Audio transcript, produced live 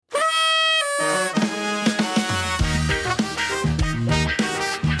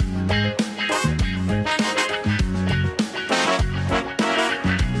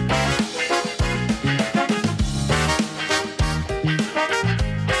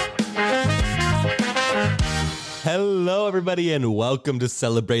Hello, everybody, and welcome to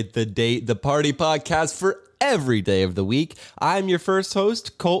Celebrate the Date, the party podcast for every day of the week. I'm your first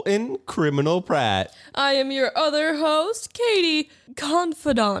host, Colton Criminal Pratt. I am your other host, Katie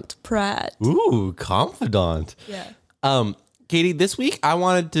Confidant Pratt. Ooh, confidant. Yeah. Katie, this week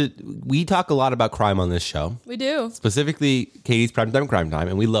we talk a lot about crime on this show. We do. Specifically, Katie's Primetime Crime Time,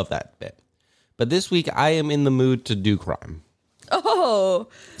 and we love that bit. But this week, I am in the mood to do crime. Oh.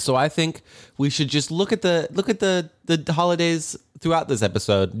 So I think we should just look at the holidays throughout this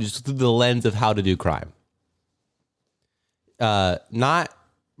episode, just through the lens of how to do crime. Not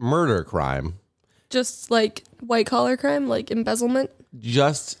murder crime. Just like white collar crime, like embezzlement.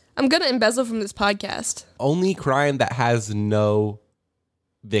 Just I'm going to embezzle from this podcast. only crime that has no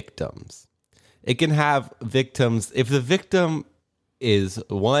victims. It can have victims if the victim is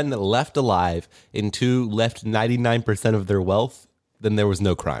one, left alive, and two, left 99% of their wealth, then there was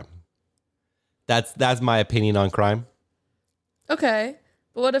no crime. That's my opinion on crime. Okay.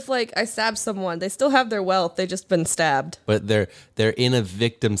 But what if like I stab someone? They still have their wealth. They just been stabbed. But they're in a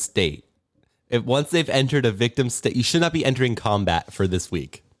victim state. If once they've entered a victim state, you should not be entering combat for this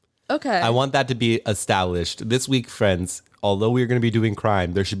week. Okay. I want that to be established. This week, friends, although we're going to be doing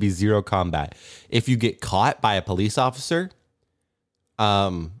crime, there should be zero combat. If you get caught by a police officer,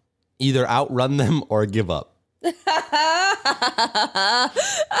 either outrun them or give up.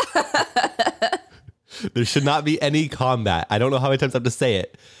 There should not be any combat. I don't know how many times I have to say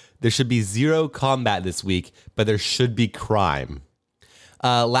it. There should be zero combat this week, but there should be crime.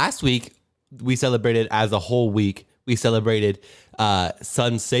 Last week, we celebrated as a whole week. We celebrated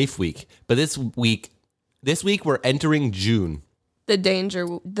Sun Safe Week. But this week we're entering June. The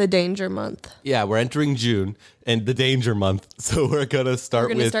danger month. Yeah, we're entering June and the danger month. So we're going to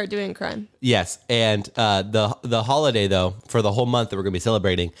start doing crime. Yes, and the holiday, though, for the whole month that we're going to be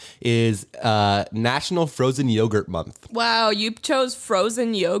celebrating is National Frozen Yogurt Month. Wow, you chose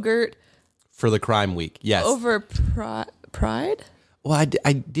frozen yogurt For the crime week, yes. over Pride? Well,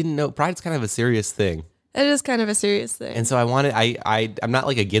 I didn't know. Pride's kind of a serious thing. It is kind of a serious thing. And so I'm not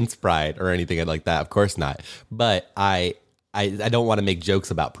like against Pride or anything like that. Of course not. But I don't want to make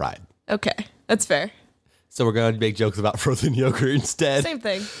jokes about Pride. Okay, that's fair. So we're going to make jokes about frozen yogurt instead. Same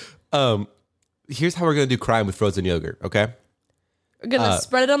thing. Here's how we're going to do crime with frozen yogurt, okay? We're gonna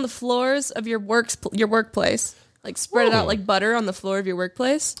spread it on the floors of your workplace. Like spread it out like butter on the floor of your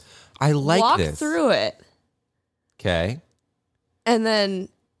workplace. I like Walk this. through it. Okay. And then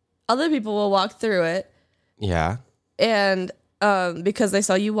other people will walk through it. Yeah. And because they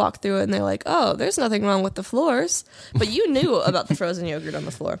saw you walk through it and they're like, oh, there's nothing wrong with the floors. But you knew about the frozen yogurt on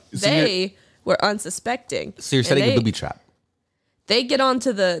the floor. So they were unsuspecting. So you're setting a booby trap. They get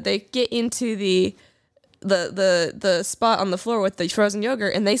into the spot on the floor with the frozen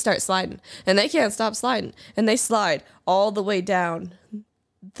yogurt and they start sliding. And they can't stop sliding. And they slide all the way down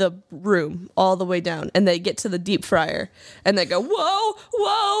the room, all the way down. And they get to the deep fryer. And they go, whoa,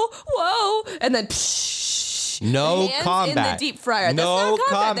 whoa, whoa. And then No hands combat. in the deep fryer. No That's not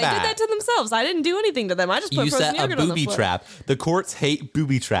combat. They combat. did that to themselves. I didn't do anything to them. I just put You frozen set a yogurt on the booby floor. trap. The courts hate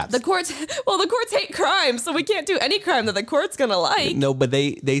booby traps. The courts hate crime, so we can't do any crime that the court's gonna like. No, but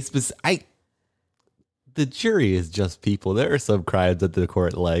the jury is just people. There are some crimes that the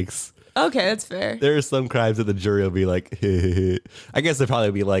court likes. Okay, that's fair. There are some crimes that the jury will be like, I guess they'll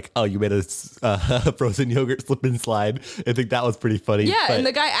probably be like, oh, you made a frozen yogurt slip and slide. I think that was pretty funny. Yeah, but and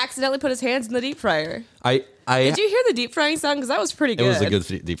the guy accidentally put his hands in the deep fryer. Did Did you hear the deep frying sound? Because that was pretty good. It was a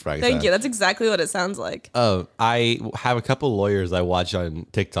good deep frying Thank sound. you. That's exactly what it sounds like. Oh, I have a couple lawyers I watch on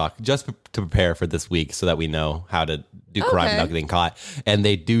TikTok just to prepare for this week so that we know how to do crime Okay. without getting caught. And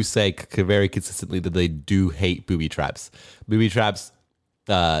they do say very consistently that they do hate booby traps. Booby traps,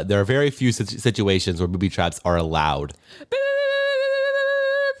 there are very few situations where booby traps are allowed.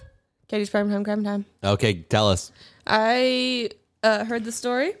 Katie's crime time. Okay, tell us. I heard the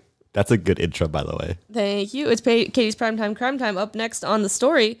story. That's a good intro, by the way. Thank you. It's Katie's Primetime Crime Time. Up next on the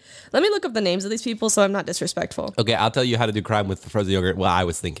story. Let me look up the names of these people so I'm not disrespectful. Okay, I'll tell you how to do crime with the frozen yogurt. Well, I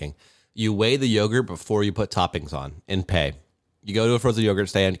was thinking. You weigh the yogurt before you put toppings on and pay. You go to a frozen yogurt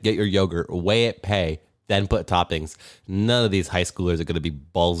stand, get your yogurt, weigh it, pay, then put toppings. None of these high schoolers are going to be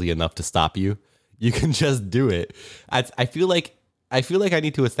ballsy enough to stop you. You can just do it. I feel like I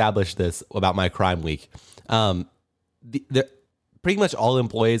need to establish this about my crime week. Pretty much all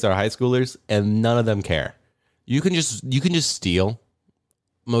employees are high schoolers, and none of them care. You can just steal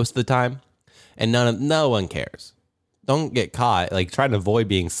most of the time, and no one cares. Don't get caught. Like, try to avoid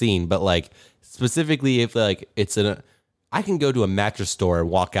being seen, but like specifically if like I can go to a mattress store and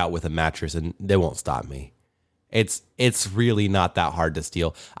walk out with a mattress, and they won't stop me. It's really not that hard to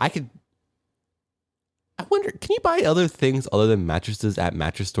steal. I I wonder, can you buy other things other than mattresses at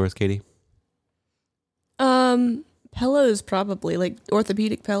mattress stores, Katie? Pillows probably, like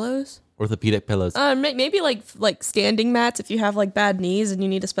orthopedic pillows. Orthopedic pillows. Maybe like standing mats if you have like bad knees and you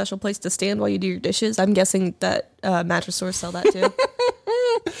need a special place to stand while you do your dishes. I'm guessing that mattress stores sell that too.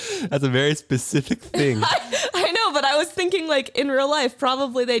 That's a very specific thing. I know, but I was thinking like in real life,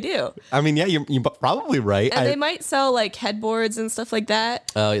 probably they do. I mean, yeah, you're probably right. And they might sell like headboards and stuff like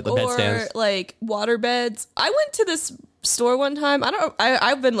that. Oh, the bed or stands. like water beds. I went to this store one time.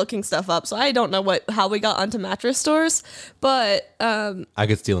 I've been looking stuff up, so I don't know how we got onto mattress stores, but I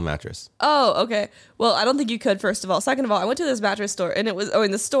could steal a mattress. oh, okay. Well, I don't think you could, first of all. Second of all, I went to this mattress store and it was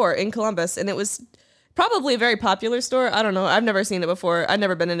in the store in Columbus, and it was probably a very popular store. I don't know. I've never seen it before. I've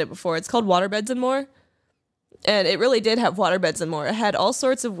never been in it before. It's called Waterbeds and More. And it really did have waterbeds and more. It had all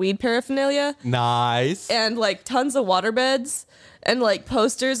sorts of weed paraphernalia Nice. and like tons of waterbeds and like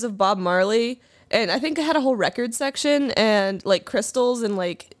posters of Bob Marley. And I think it had a whole record section and like crystals and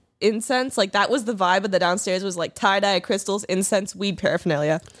like incense. Like that was the vibe of the downstairs, was like tie-dye, crystals, incense, weed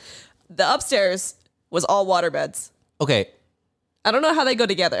paraphernalia. The upstairs was all waterbeds. Okay. I don't know how they go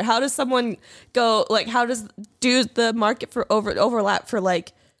together. How does someone go, like, do the market for overlap for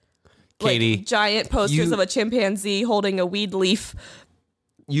like Katie, giant posters of a chimpanzee holding a weed leaf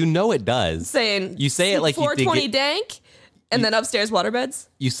you know it does. saying, You say it like you think 420 dank, and then upstairs waterbeds?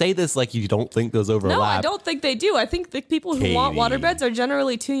 You say this like you don't think those overlap. No, I don't think they do. I think the people who want Katie. waterbeds are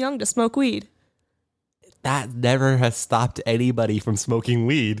generally too young to smoke weed. That never has stopped anybody from smoking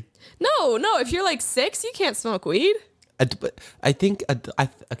weed. No, if you're like 6, you can't smoke weed. But I think,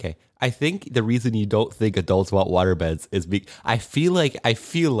 okay. I think the reason you don't think adults want waterbeds is I feel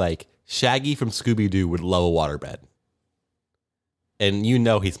like Shaggy from Scooby-Doo would love a waterbed. And you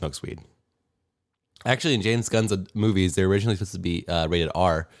know he smokes weed. Actually, in James Gunn's movies, they're originally supposed to be rated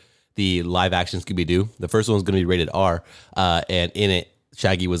R. The live-action Scooby-Doo. The first one was going to be rated R. And in it,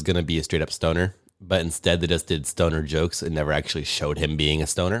 Shaggy was going to be a straight-up stoner. But instead, they just did stoner jokes and never actually showed him being a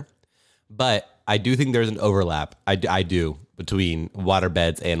stoner. But I do think there's an overlap. I do, between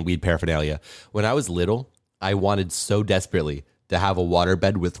waterbeds and weed paraphernalia. When I was little, I wanted so desperately to have a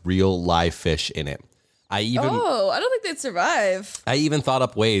waterbed with real live fish in it. I don't think they'd survive. I even thought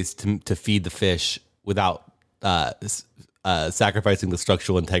up ways to feed the fish without sacrificing the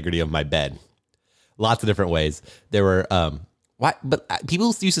structural integrity of my bed. Lots of different ways. There were but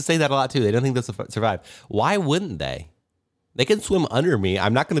people used to say that a lot too. They don't think they'll survive. Why wouldn't they? They can swim under me.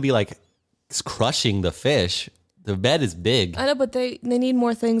 I'm not going to be like crushing the fish. The bed is big. I know, but they need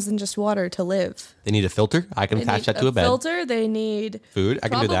more things than just water to live. They need a filter. I can attach that to a bed. Filter. They need food. I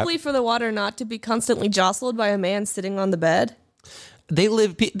can do that. Probably for the water not to be constantly jostled by a man sitting on the bed.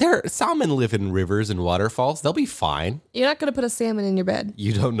 Salmon live in rivers and waterfalls. They'll be fine. You're not going to put a salmon in your bed.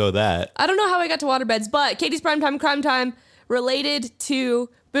 You don't know that. I don't know how I got to waterbeds, but Katie's Primetime Crime Time related to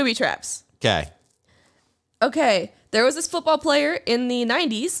booby traps. Okay. There was this football player in the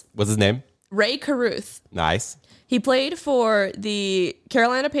 90s. What's his name? Ray Caruth. Nice. He played for the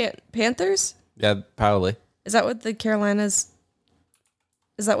Carolina Panthers. Yeah, probably. Is that what the Carolinas?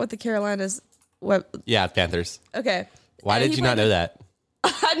 What? Yeah, Panthers. Okay. Why did you not know that?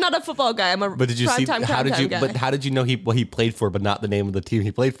 I'm not a football guy. I'm a But did you see? How did you? guy. But how did you know what he played for, but not the name of the team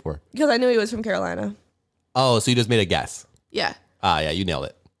he played for? Because I knew he was from Carolina. Oh, so you just made a guess. Yeah. Yeah, you nailed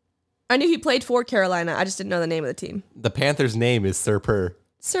it. I knew he played for Carolina. I just didn't know the name of the team. The Panthers' name is Sir Purr.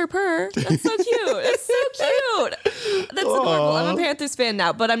 Sir Purr. That's so cute. That's so cute. That's adorable. I'm a Panthers fan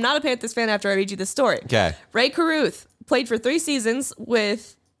now, but I'm not a Panthers fan after I read you this story. Okay. Ray Caruth played for 3 seasons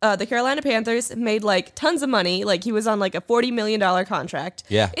with the Carolina Panthers, made like tons of money. Like he was on like a $40 million contract.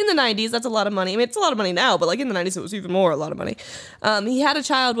 Yeah. In the 90s, that's a lot of money. I mean, it's a lot of money now, but like in the 90s, it was even more a lot of money. He had a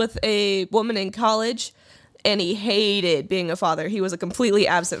child with a woman in college, and he hated being a father. He was a completely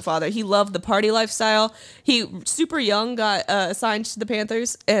absent father. He loved the party lifestyle. He, super young, got assigned to the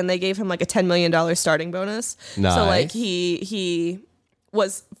Panthers, and they gave him like a $10 million starting bonus. Nice. So like he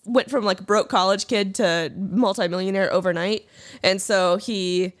went from like broke college kid to multimillionaire overnight, and so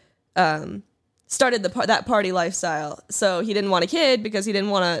he started that party lifestyle. So he didn't want a kid because he didn't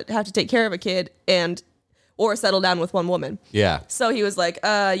want to have to take care of a kid or settle down with one woman. Yeah. So he was like,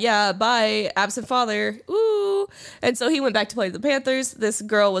 yeah, bye, absent father. Ooh. And so he went back to play the Panthers. This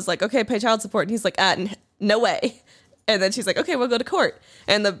girl was like, okay, pay child support. And he's like, no way. And then she's like, okay, we'll go to court.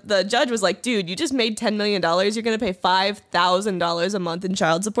 And the judge was like, dude, you just made $10 million. You're going to pay $5,000 a month in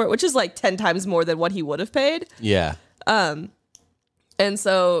child support, which is like 10 times more than what he would have paid. Yeah. And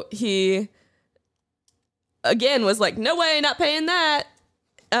so he, again, was like, no way, not paying that.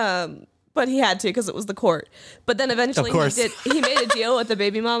 but he had to because it was the court. But then eventually Of course. he made a deal with the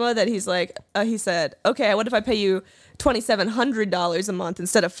baby mama that he's like, he said, okay, what if I pay you $2,700 a month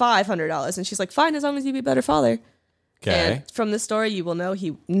instead of $500? And she's like, fine, as long as you be a better father. Okay. And from this story, you will know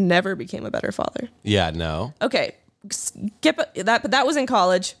he never became a better father. Yeah, no. Okay, skip that, but that was in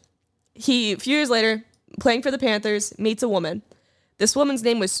college. A few years later, playing for the Panthers, meets a woman. This woman's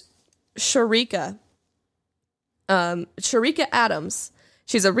name was Sharika. Sharika Adams.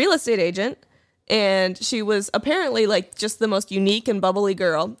 She's a real estate agent, and she was apparently like just the most unique and bubbly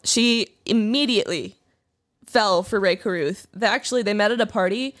girl. She immediately fell for Ray Caruth. They met at a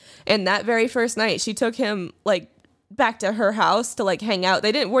party, and that very first night, she took him like back to her house to like hang out.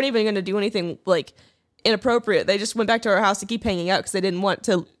 They weren't even going to do anything like inappropriate. They just went back to her house to keep hanging out because they didn't want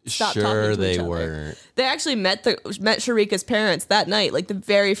to stop talking to They each other. weren't. They actually met Sharika's parents that night, like the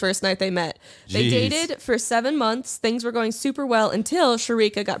very first night they met. They Jeez. dated for 7 months. Things were going super well until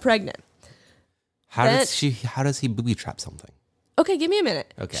Sharika got pregnant. How does he booby trap something? Okay, give me a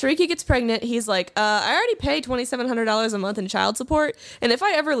minute. Okay. Sharika gets pregnant. He's like, I already pay $2,700 a month in child support. And if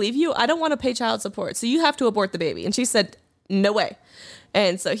I ever leave you, I don't want to pay child support. So you have to abort the baby. And she said, no way.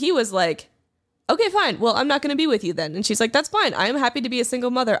 And so he was like, okay, fine. Well, I'm not going to be with you then. And she's like, that's fine. I am happy to be a single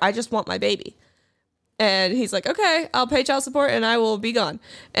mother. I just want my baby. And he's like, okay, I'll pay child support and I will be gone.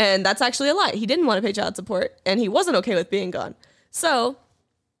 And that's actually a lie. He didn't want to pay child support and he wasn't okay with being gone. So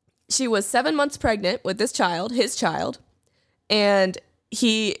she was 7 months pregnant with this child, his child. And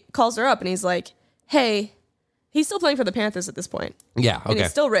he calls her up and he's like, hey, he's still playing for the Panthers at this point. Yeah, And okay.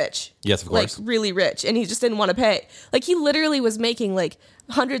 he's still rich. Yes, of course. Like really rich. And he just didn't want to pay. Like he literally was making like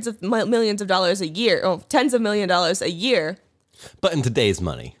hundreds of millions of dollars a year, tens of $1,000,000 a year. But in today's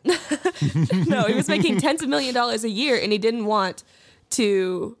money. No, he was making tens of $1,000,000 a year and he didn't want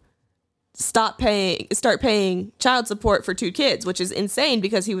to start paying child support for 2 kids, which is insane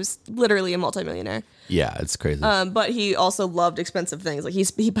because he was literally a multimillionaire. Yeah, it's crazy. But he also loved expensive things. Like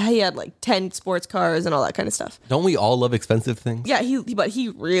he had like 10 sports cars and all that kind of stuff. Don't we all love expensive things? Yeah, but he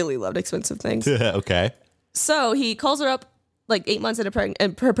really loved expensive things. Okay. So he calls her up like 8 months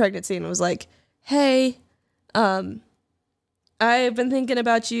into her pregnancy and was like, hey, I've been thinking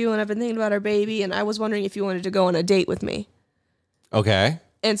about you and I've been thinking about our baby and I was wondering if you wanted to go on a date with me. Okay.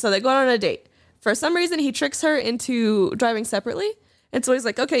 And so they go on a date. For some reason, he tricks her into driving separately. And so he's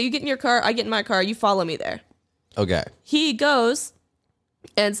like, okay, you get in your car, I get in my car, you follow me there. Okay. He goes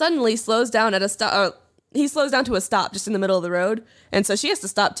and suddenly slows down at a stop. He slows down to a stop just in the middle of the road. And so she has to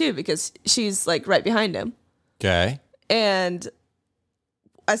stop too because she's like right behind him. Okay. And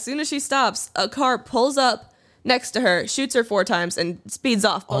as soon as she stops, a car pulls up next to her, shoots her 4 times, and speeds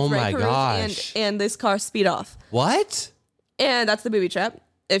off. Both Oh Ray my Caruth gosh. and this car speed off. What? And that's the booby trap,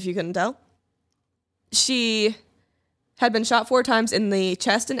 if you couldn't tell. She had been shot 4 times in the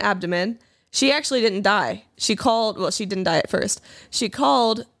chest and abdomen. She actually didn't die. She didn't die at first. She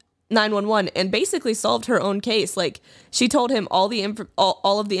called 911 and basically solved her own case. Like, she told him all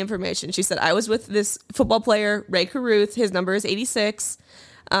of the information. She said, I was with this football player, Ray Caruth. His number is 86.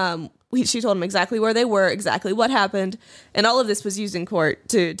 She told him exactly where they were, exactly what happened. And all of this was used in court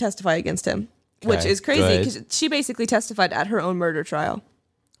to testify against him, which Okay, is crazy good. because she basically testified at her own murder trial.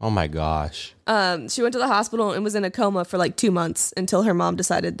 Oh my gosh. She went to the hospital and was in a coma for like 2 months until her mom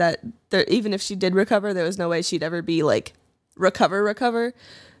decided that even if she did recover, there was no way she'd ever be like recover.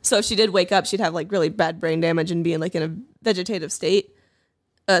 So if she did wake up, she'd have like really bad brain damage and be in like in a vegetative state.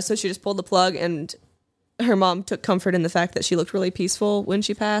 So she just pulled the plug, and her mom took comfort in the fact that she looked really peaceful when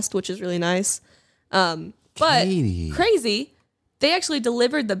she passed, which is really nice. But Katie. crazy, they actually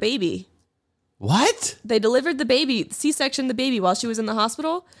delivered the baby. What? They delivered the baby, C-sectioned the baby while she was in the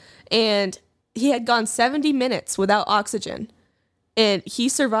hospital, and he had gone 70 minutes without oxygen, and he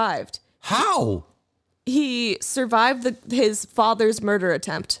survived. How? He survived his father's murder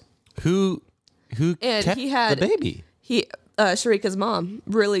attempt. Who And kept he had the baby? Sharika's mom,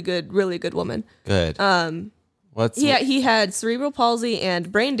 really good woman. Good. What's He had cerebral palsy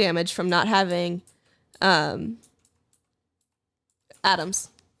and brain damage from not having Adams.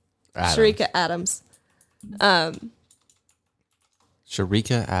 Sharika Adams.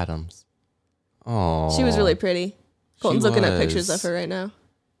 Sharika Adams. Oh. She was really pretty. Colton's looking at was. pictures of her right now.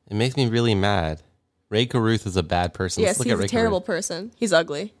 It makes me really mad. Ray Caruth is a bad person. Yes, Let's look he's at Ray a terrible Caruth. person. He's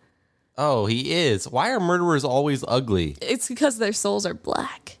ugly. Oh, he is. Why are murderers always ugly? It's because their souls are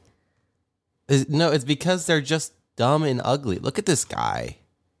black. No, it's because they're just dumb and ugly. Look at this guy.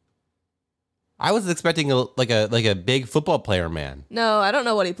 I was expecting a big football player, man. No, I don't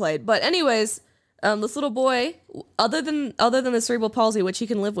know what he played. But anyways, this little boy, other than the cerebral palsy, which he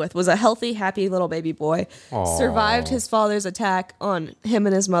can live with, was a healthy, happy little baby boy. Aw. Survived his father's attack on him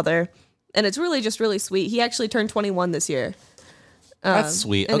and his mother. And it's really just really sweet. He actually turned 21 this year. That's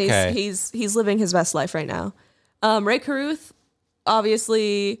sweet. And Okay. he's living his best life right now. Ray Caruth,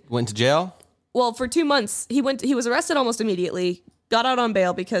 obviously, Went to jail? well, for 2 months, he was arrested almost immediately, got out on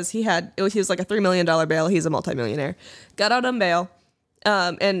bail because he was like a $3 million bail. He's a multimillionaire. Got out on bail.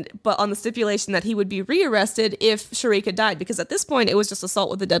 But on the stipulation that he would be rearrested if Sharika died, because at this point it was just assault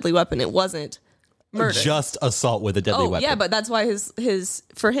with a deadly weapon. It wasn't murder. Just assault with a deadly weapon. Yeah, but that's why his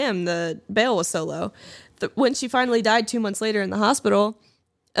for him the bail was so low. When she finally died 2 months later in the hospital,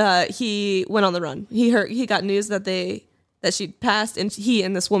 he went on the run. He got news that she passed, and he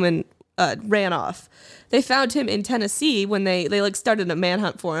and this woman ran off. They found him in Tennessee when they like started a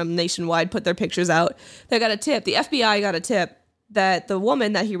manhunt for him nationwide, put their pictures out. They got a tip. The FBI got a tip that the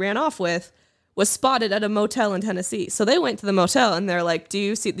woman that he ran off with was spotted at a motel in Tennessee. So they went to the motel and they're like, do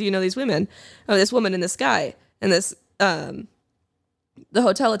you know these women? Oh, this woman and this guy. And this the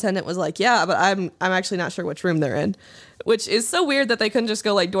hotel attendant was like, yeah, but I'm actually not sure which room they're in, which is so weird that they couldn't just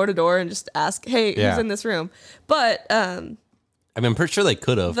go like door to door and just ask, hey, Yeah. who's in this room? But I mean, I'm pretty sure they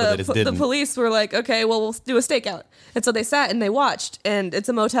could have, but they just the didn't. police were like, okay, well, we'll do a stakeout. And so they sat and they watched, and it's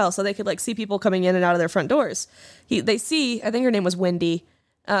a motel, so they could like see people coming in and out of their front doors. They see, I think her name was Wendy.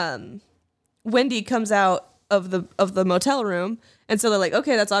 Wendy comes out of the motel room, and so they're like,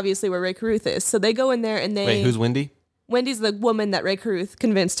 okay, that's obviously where Ray Caruth is. So they go in there and Wait, who's Wendy? Wendy's the woman that Ray Caruth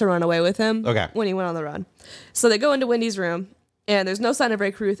convinced to run away with him when he went on the run. So they go into Wendy's room, and there's no sign of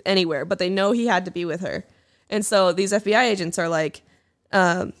Ray Caruth anywhere, but they know he had to be with her. And so these FBI agents are like,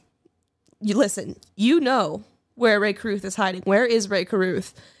 you know where Ray Caruth is hiding. Where is Ray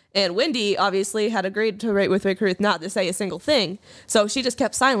Caruth? And Wendy obviously had agreed to rate with Ray Caruth not to say a single thing. So she just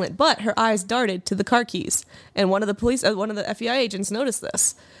kept silent, but her eyes darted to the car keys. And one of the FBI agents noticed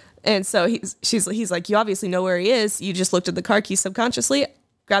this. And so he's like, you obviously know where he is. You just looked at the car keys subconsciously,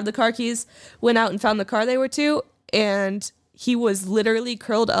 grabbed the car keys, went out and found the car they were to. And he was literally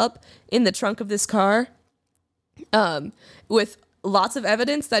curled up in the trunk of this car, with lots of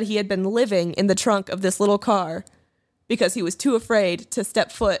evidence that he had been living in the trunk of this little car because he was too afraid to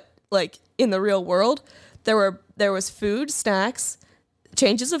step foot like in the real world. There was food, snacks,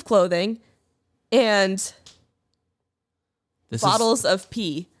 changes of clothing, and bottles of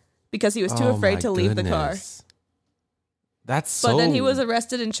pee because he was too afraid to leave the car. That's so... But then he was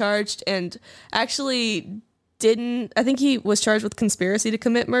arrested and charged, and actually I think he was charged with conspiracy to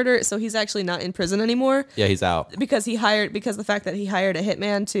commit murder, so he's actually not in prison anymore. Yeah, he's out. Because the fact that he hired a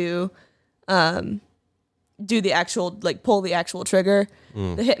hitman to do the actual, like, pull the actual trigger.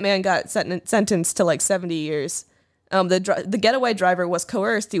 The hitman got sentenced to like 70 years. The getaway driver was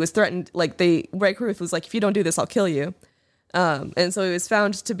coerced. He was threatened, like Ray Caruth was like, if you don't do this, I'll kill you. And so he was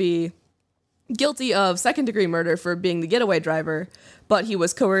found to be guilty of second-degree murder for being the getaway driver, but he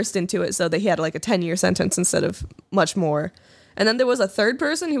was coerced into it, so that he had like a 10-year sentence instead of much more. And then there was a third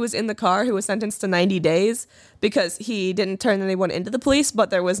person who was in the car who was sentenced to 90 days because he didn't turn anyone into the police, but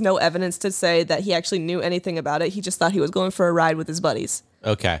there was no evidence to say that he actually knew anything about it. He just thought he was going for a ride with his buddies.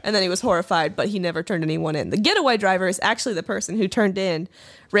 Okay. And then he was horrified, but he never turned anyone in. The getaway driver is actually the person who turned in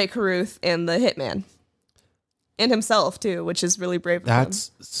Ray Caruth and the hitman. And himself, too, which is really brave of him.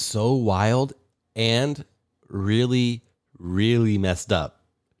 That's so wild and really, really messed up.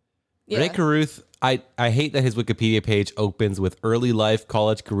 Yeah. Ray Caruth, I hate that his Wikipedia page opens with early life,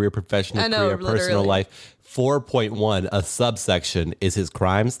 college, career, professional career, personal life. 4.1, a subsection, is his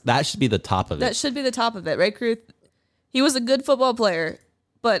crimes. That should be the top of it. That should be the top of it. Ray Caruth, he was a good football player,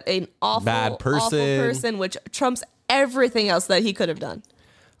 but an awful, Bad person. awful person, which trumps everything else that he could have done.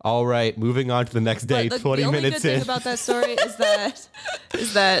 All right, moving on to the next day, But 20 the only minutes good in. thing about that story is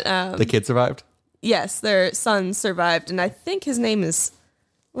that The kid survived? yes, their son survived, and I think his name is.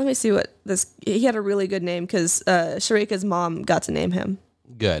 Let me see what this. He had a really good name because Sharika's mom got to name him.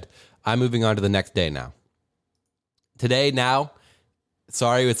 Good. I'm moving on to the next day now. Today now,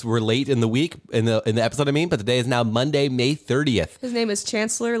 sorry, we're late in the week, in the episode, but today is now Monday, May 30th. His name is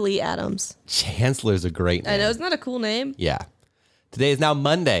Chancellor Lee Adams. Chancellor's a great name. I know, isn't that a cool name? Yeah. Today is now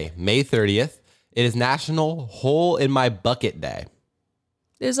Monday, May 30th. It is National Hole in My Bucket Day.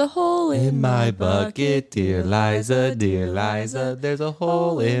 There's a hole in my bucket, dear Liza, dear Liza. There's a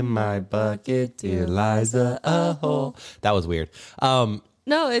hole in my bucket, dear Liza, a hole. That was weird.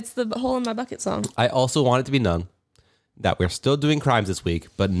 No, it's the hole in my bucket song. I also want it to be known that we're still doing crimes this week,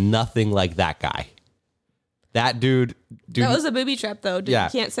 but nothing like that guy. That dude. That was a booby trap, though. Yeah.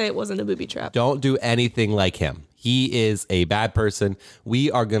 You can't say it wasn't a booby trap. Don't do anything like him. He is a bad person. We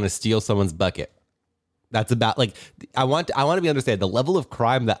are going to steal someone's bucket. That's about like I want to be understand the level of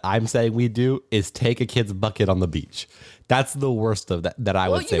crime that I'm saying we do is take a kid's bucket on the beach. That's the worst of that I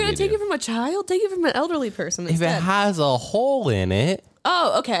would say. You're gonna take it from a child? Take it from an elderly person if instead. it has a hole in it.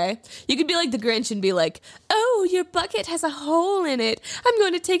 Oh, okay. You could be like the Grinch and be like, "Oh, your bucket has a hole in it. I'm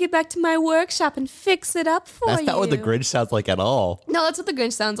going to take it back to my workshop and fix it up for you." That's not what the Grinch sounds like at all. No, that's what the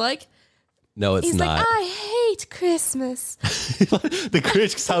Grinch sounds like. No, it's He's not. like, "I hate Christmas. The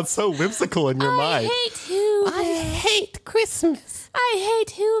Grinch sounds so whimsical in your mind. I hate Christmas. hate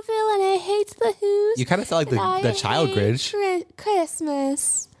Whoville and I hate the Who's. You kind of sound like the child Grinch.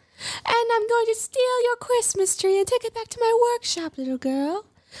 Christmas. And I'm going to steal your Christmas tree and take it back to my workshop, little girl.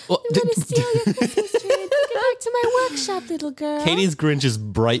 Well, I'm going to steal your Christmas tree and take it back to my workshop, little girl. Katie's Grinch is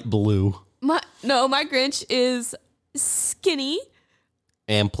bright blue My Grinch is skinny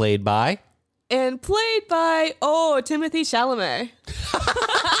and played by. and played by Timothy Chalamet.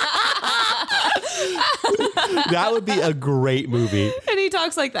 That would be a great movie. And he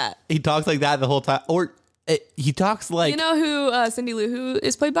talks like that. He talks like that the whole time, or he talks like You know who Cindy Lou Who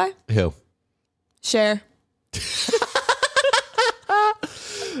is played by? who? Cher.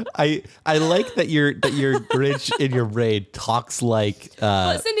 I like that your Grinch in your brain talks like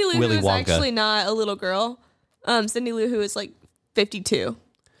But Cindy Lou Who Willy is Wonka. actually not a little girl. Cindy Lou Who is like 52.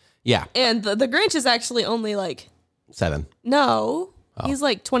 Yeah, And the Grinch is actually only like, 7. no, he's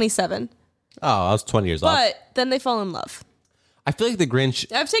like 27. Oh, I was 20 years old. But then they fall in love. I feel like the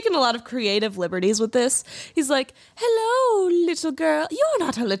Grinch. I've taken a lot of creative liberties with this. He's like, "Hello, little girl. You're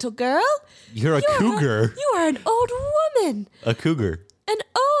not a little girl. You're a cougar. You are an old woman. A cougar. An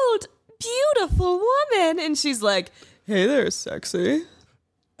old, beautiful woman." And she's like, "Hey there, sexy."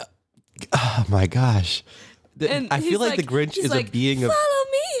 Oh my gosh. And I he's feel like the Grinch he's is like, a being of. "Follow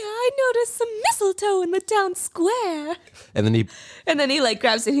me. I noticed some mistletoe in the town square." And then he he like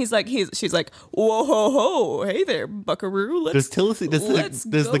grabs it. And she's like, "Whoa ho ho! Hey there, Buckaroo. Let's." does the go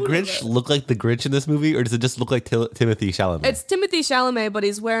to Grinch that. look like the Grinch in this movie, or does it just look like Timothy Chalamet? It's Timothy Chalamet, but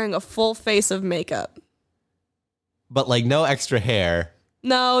he's wearing a full face of makeup. But like no extra hair.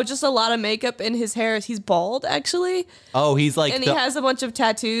 No, just a lot of makeup in his hair. He's bald, actually. Oh, he's like. And he has a bunch of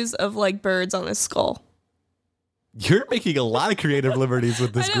tattoos of like birds on his skull. You're making a lot of creative liberties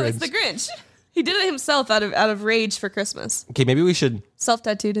with this I know, Grinch. it's the Grinch. He did it himself out of rage for Christmas. Okay, maybe we should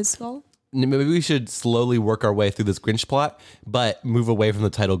Self-tattooed his skull. slowly work our way through this Grinch plot, but move away from the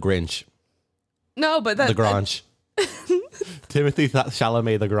title Grinch. No, but that... The Grange. Timothy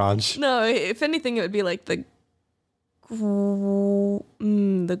Chalamet, the Grange. No, if anything, it would be like the...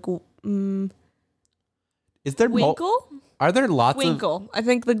 Is there Winkle? Are there lots of Winkle. I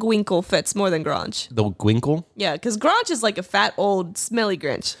think the Gwinkle fits more than Grange. the Gwinkle? Yeah, because Grange is like a fat, old, smelly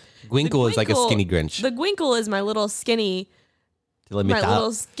Grinch. Gwinkle is like a skinny Grinch. The Gwinkle is my little skinny,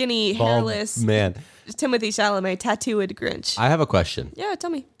 hairless man. Timothy Chalamet tattooed Grinch. I have a question. Yeah,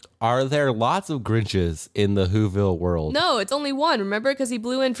 tell me. Are there lots of Grinches in the Whoville world? No, it's only one. Remember, because he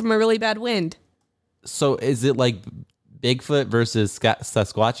blew in from a really bad wind. So is it like Bigfoot versus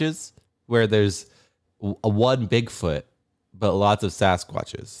Sasquatches, where there's one Bigfoot, but lots of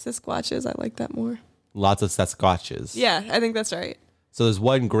Sasquatches? Sasquatches, I like that more. Lots of Sasquatches. Yeah, I think that's right. So there's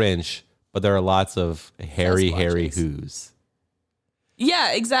one Grinch, but there are lots of hairy Sasquatches. Who's.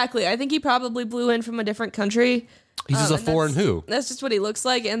 Yeah, exactly. I think he probably blew in from a different country. He's just a and foreign Who. That's just what he looks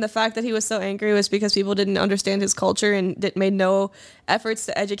like. And the fact that he was so angry was because people didn't understand his culture and made no efforts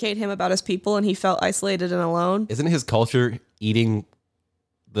to educate him about his people, and he felt isolated and alone. Isn't his culture eating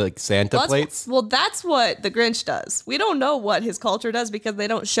the Santa plates? Well, that's what the Grinch does. We don't know what his culture does because they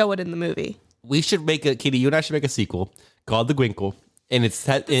don't show it in the movie. We should make Katie, you and I should make a sequel called The Gwinkle. And it's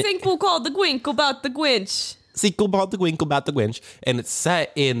set I think we'll call the Gwink about the Grinch. sequel about the Gwinkle about the Grinch, and it's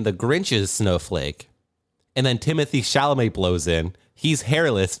set in the Grinch's snowflake. And then Timothy Chalamet blows in. He's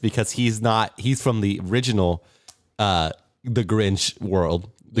hairless because he's from the original the Grinch world,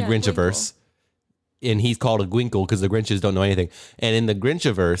 the Yeah, Grinchiverse. And he's called a Gwinkle because the Grinches don't know anything. And in the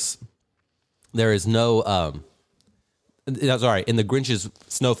Grinchiverse, there is no in the Grinch's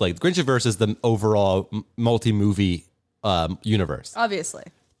snowflake. The Grinchiverse is the overall multi-movie universe. Obviously.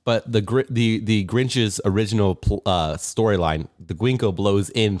 But the Grinch's original storyline, the Gwinkle blows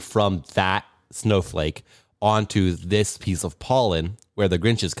in from that snowflake onto this piece of pollen where the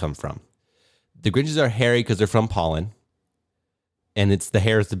Grinches come from. The Grinches are hairy because they're from pollen, and it's the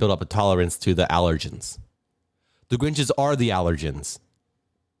hairs to build up a tolerance to the allergens. The Grinches are the allergens.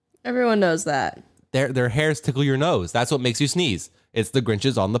 Everyone knows that. Their hairs tickle your nose. That's what makes you sneeze. It's the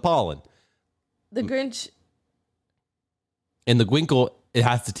Grinches on the pollen. The Grinch... And the Gwinkle, it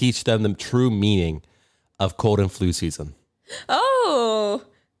has to teach them the true meaning of cold and flu season. Oh,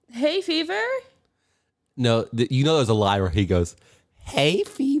 hay fever? No, there's a line where he goes, "Hey,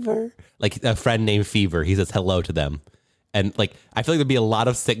 Fever," like a friend named Fever. He says hello to them, and like I feel like there'd be a lot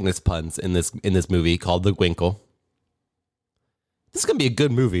of sickness puns in this movie called The Winkle. This is gonna be a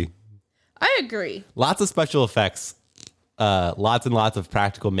good movie. I agree. Lots of special effects, lots and lots of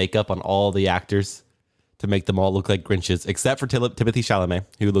practical makeup on all the actors to make them all look like Grinches, except for Timothy Chalamet,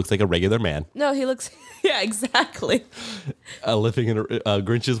 who looks like a regular man. No, he looks. Yeah, exactly. Living in a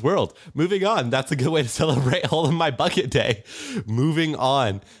Grinch's world. Moving on. That's a good way to celebrate Hole in My Bucket Day. Moving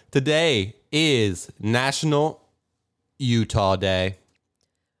on. Today is National Utah Day.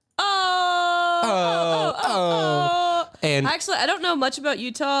 Oh. And actually, I don't know much about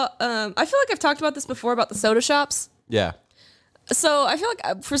Utah. I feel like I've talked about this before about the soda shops. yeah. So I feel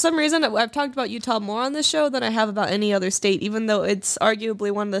like for some reason I've talked about Utah more on this show than I have about any other state, even though it's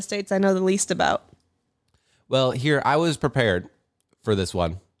arguably one of the states I know the least about. Well, here, I was prepared for this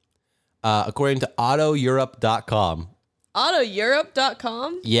one. According to AutoEurope.com.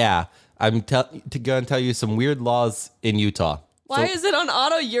 AutoEurope.com? Yeah. I'm going to tell you some weird laws in Utah. Why is it on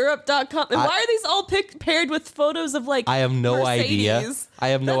AutoEurope.com? And why are these all paired with photos of like I have no Mercedes? idea. I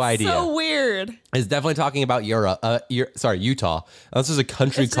have no idea. So weird. It's definitely talking about Utah. This is a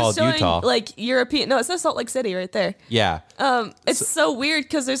country It's called just showing, Utah. like European. No, it says Salt Lake City right there. Yeah. It's so weird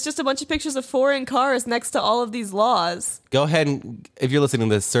because there's just a bunch of pictures of foreign cars next to all of these laws. Go ahead and, if you're listening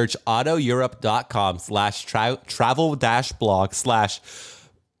to this, search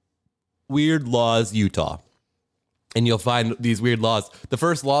autoeurope.com/travel-blog/weird laws Utah. And you'll find these weird laws. The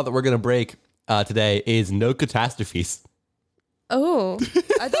first law that we're going to break today is no catastrophes. Oh,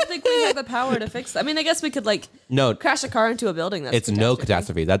 I don't think we have the power to fix that. I mean, I guess we could crash a car into a building. That's no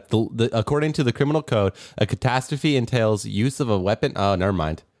catastrophe. That according to the criminal code, a catastrophe entails use of a weapon. Oh, never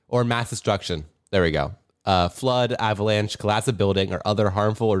mind. Or mass destruction. There we go. Flood, avalanche, collapse of building, or other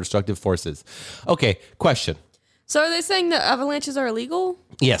harmful or destructive forces. Okay, question. So are they saying that avalanches are illegal?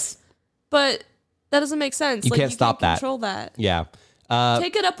 Yes. But that doesn't make sense. You can't stop that. Control that. Yeah.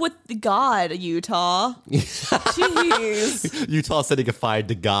 Take it up with God, Utah. Jeez. Utah setting a fine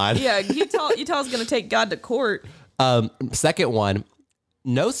to God. Yeah, Utah's going to take God to court. Second one,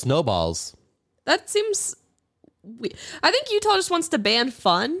 no snowballs. That seems weird. I think Utah just wants to ban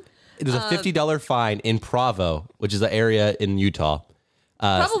fun. There's a $50 fine in Provo, which is an area in Utah.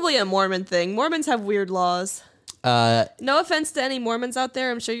 Probably a Mormon thing. Mormons have weird laws. No offense to any Mormons out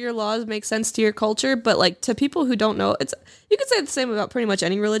there. I'm sure your laws make sense to your culture, but like to people who don't know, you could say the same about pretty much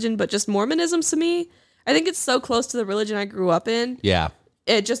any religion, but just Mormonism to me, I think it's so close to the religion I grew up in. Yeah.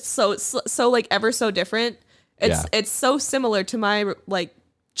 It just so like ever so different. It's so similar to my like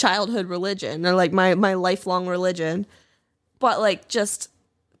childhood religion or like my lifelong religion, but like just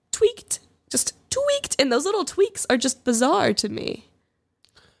tweaked, and those little tweaks are just bizarre to me.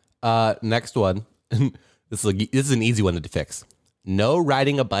 Next one. This is an easy one to fix. No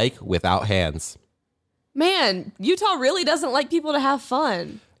riding a bike without hands. Man, Utah really doesn't like people to have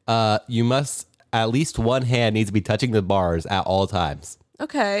fun. You must, at least one hand needs to be touching the bars at all times.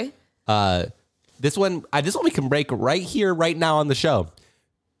 Okay. This one we can break right here, right now on the show.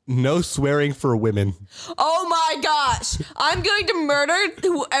 No swearing for women. Oh my gosh. I'm going to murder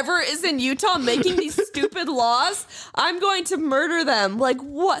whoever is in Utah making these stupid laws. I'm going to murder them. Like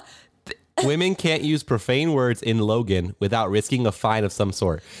what? Women can't use profane words in Logan without risking a fine of some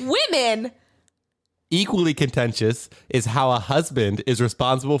sort. Women? Equally contentious is how a husband is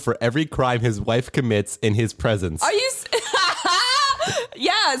responsible for every crime his wife commits in his presence. Are you...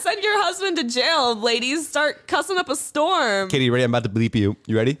 Yeah, send your husband to jail, ladies. Start cussing up a storm. Katie, you ready? I'm about to bleep you.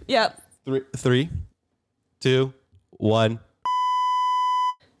 You ready? Yep. 3, 2, 1.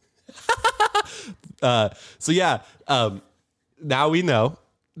 Now we know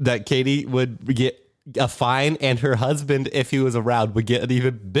that Katie would get a fine, and her husband, if he was around, would get an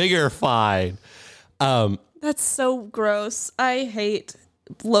even bigger fine. That's so gross. I hate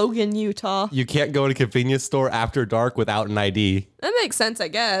Logan, Utah. You can't go to a convenience store after dark without an ID. That makes sense, I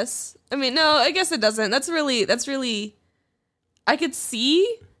guess. I mean, no, I guess it doesn't. That's really, I could see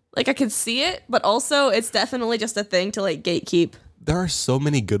it, but also it's definitely just a thing to like gatekeep. There are so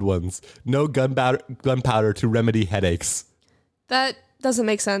many good ones. No gunpowder to remedy headaches. That doesn't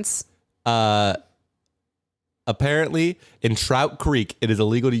make sense. Apparently, in Trout Creek, it is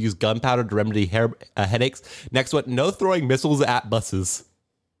illegal to use gunpowder to remedy headaches. Next one, no throwing missiles at buses.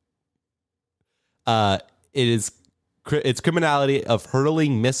 It's criminality of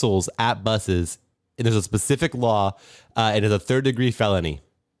hurling missiles at buses. It is a specific law. It is a 3rd-degree felony.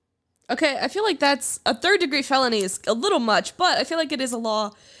 Okay, I feel like that's a 3rd-degree felony is a little much, but I feel like it is a law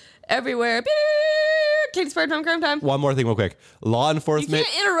everywhere. Katie's Primetime Crime Time. One more thing real quick. Law You enforcement.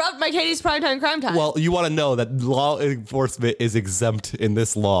 can't interrupt my Katie's Primetime Crime Time. Well, you want to know that law enforcement is exempt in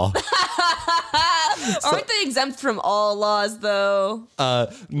this law. Aren't they exempt from all laws, though?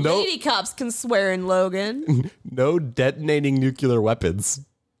 No, Lady cops can swear in Logan. no detonating nuclear weapons.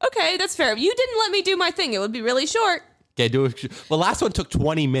 Okay, that's fair. You didn't let me do my thing. It would be really short. Okay, do it. Well, last one took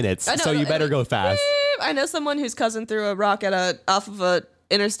 20 minutes, I know, so you better go fast. I know someone whose cousin threw a rock off of a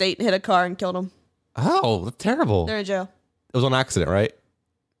interstate and hit a car and killed him. Oh, that's terrible. They're in jail. It was on accident, right?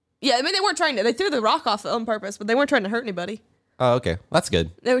 Yeah, I mean, they weren't trying to. They threw the rock off on purpose, but they weren't trying to hurt anybody. Oh, okay. That's good.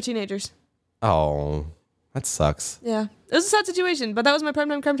 They were teenagers. Oh, that sucks. Yeah. It was a sad situation, but that was my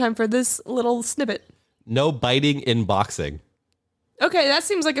Primetime Crime Time for this little snippet. No biting in boxing. Okay, that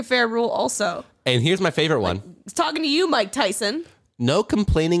seems like a fair rule also. And here's my favorite one. Talking to you, Mike Tyson. No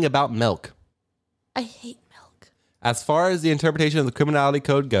complaining about milk. I hate milk. As far as the interpretation of the criminality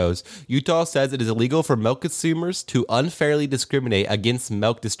code goes, Utah says it is illegal for milk consumers to unfairly discriminate against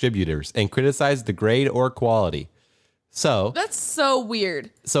milk distributors and criticize the grade or quality. So That's so weird.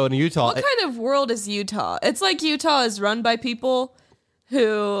 in Utah, What kind of world is Utah? It's like Utah is run by people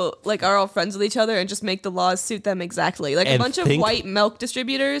who like are all friends with each other and just make the laws suit them exactly. Like a And bunch of white milk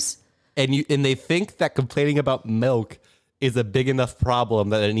distributors. and they think that complaining about milk is a big enough problem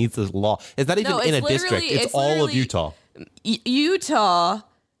that it needs this law. It's not even No, in a it's district. literally- It's all of literally- Utah. Utah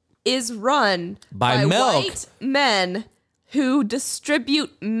is run By milk. white men who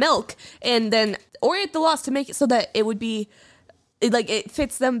distribute milk and then orient the laws to make it so that it would be like it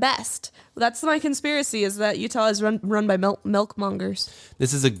fits them best. That's my conspiracy, is that Utah is run by milk mongers.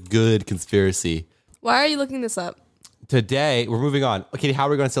 This is a good conspiracy. Why are you looking this up? Today, we're moving on. Okay, how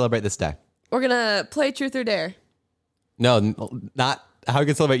are we going to celebrate this day? We're gonna play Truth or Dare. No, not how are we going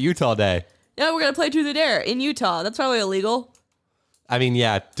to celebrate Utah Day. Yeah, we're gonna play Truth or Dare in Utah. That's probably illegal. I mean,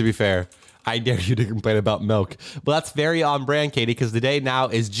 yeah, to be fair, I dare you to complain about milk. But that's very on brand, Katie, because the day now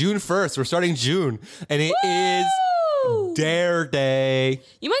is June 1st. We're starting June, and it is Woo! Dare Day.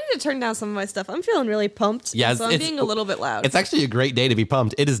 You might need to turn down some of my stuff. I'm feeling really pumped. Yes, so I'm being a little bit loud. It's actually a great day to be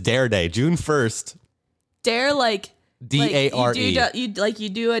pumped. It is Dare Day, June 1st. Dare like DARE. You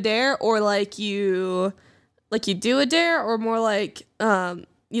do a dare, or you do a dare, or more like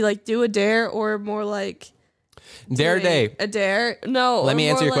you like do a dare, or more like Dare doing Day. a dare. No, Let or me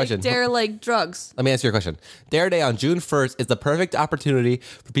answer more your like question. Dare like drugs. Let me answer your question. Dare Day on June 1st is the perfect opportunity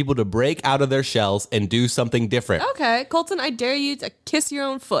for people to break out of their shells and do something different. Okay, Colton, I dare you to kiss your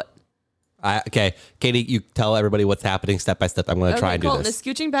own foot. Okay, Katie, you tell everybody what's happening step by step. I'm going to try and do Colton this. is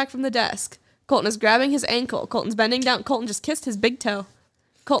scooching back from the desk. Colton is grabbing his ankle. Colton's bending down. Colton just kissed his big toe.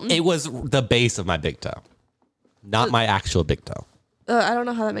 Colton, It was the base of my big toe, not my actual big toe. I don't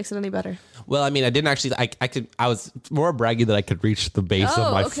know how that makes it any better. Well, I mean, I didn't actually. I was more braggy that I could reach the base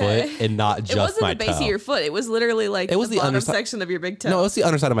of my okay. foot and not It just wasn't my the base toe. of your foot. It was literally like It was the bottom underside- section of your big toe. No, it's the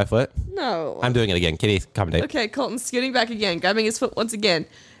underside of my foot. No. I'm doing it again. Katie, accommodate. Okay, Colton's scooting back again, grabbing his foot once again.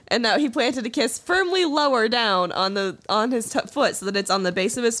 And now he planted a kiss firmly lower down on his foot so that it's on the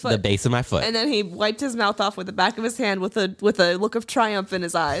base of his foot. The base of my foot. And then he wiped his mouth off with the back of his hand with a look of triumph in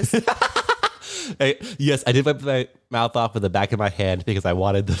his eyes. Yes, I did wipe my mouth off with the back of my hand because I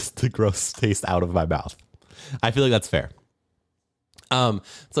wanted the gross taste out of my mouth. I feel like that's fair. So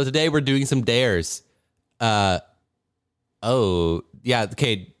today we're doing some dares. Oh, yeah,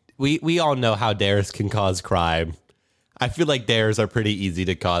 okay. We all know how dares can cause crime. I feel like dares are pretty easy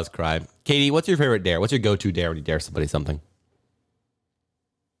to cause crime. Katie, what's your favorite dare? What's your go-to dare when you dare somebody something?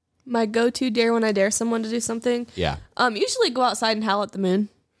 My go-to dare when I dare someone to do something. Yeah. Usually go outside and howl at the moon.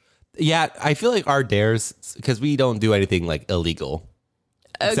 Yeah, I feel like our dares, because we don't do anything like illegal.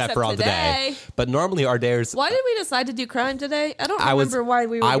 Except for on today. But normally our dares. Why did we decide to do crime today? I don't I was- remember why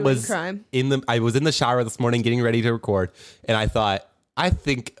we were doing crime. I was in the shower this morning getting ready to record, and I thought, I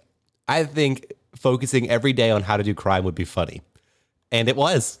think focusing every day on how to do crime would be funny. And it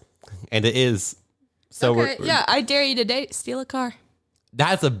was. And it is. So Okay, yeah, I dare you to steal a car.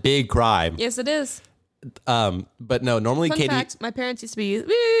 that's a big crime. Yes, it is. But no, normally Fun Katie fact: my parents used to be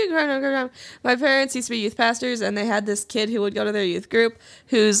my parents used to be youth pastors, and they had this kid who would go to their youth group,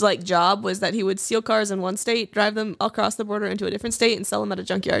 whose like job was that he would steal cars in one state, drive them across the border into a different state, and sell them at a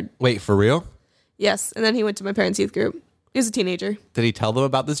junkyard. Wait, for real? Yes, and then he went to my parents' youth group. He was a teenager. Did he tell them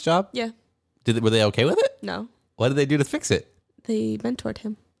about this job? Yeah, Were they okay with it? no, What did they do to fix it? they mentored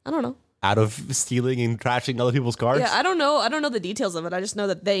him. I don't know. Out of stealing and trashing other people's cars? Yeah, I don't know. I don't know the details of it. I just know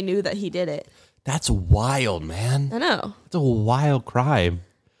that they knew that he did it. That's wild, man. I know. It's a wild crime.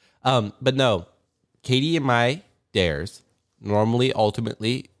 But no, Katie and my dares normally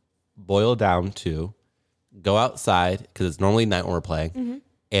ultimately boil down to go outside, because it's normally night when we're playing,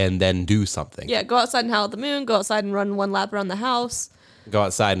 and then do something. Yeah, go outside and howl at the moon. Go outside and run one lap around the house. Go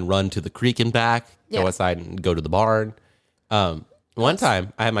outside and run to the creek and back. Yeah. Go outside and go to the barn. One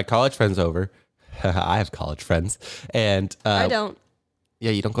time, I had my college friends over. I have college friends. And I don't.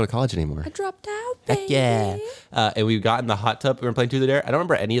 Yeah, you don't go to college anymore. I dropped out, Heck baby. yeah. And we got in the hot tub. We were playing Truth or Dare. I don't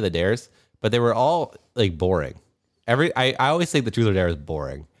remember any of the dares, but they were all like boring. I always think the Truth or Dare is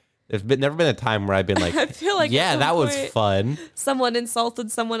boring. There's never been a time where I've been like, I feel like yeah, at that some was point, fun. Someone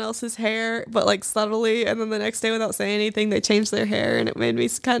insulted someone else's hair, but like subtly, and then the next day without saying anything, they changed their hair, and it made me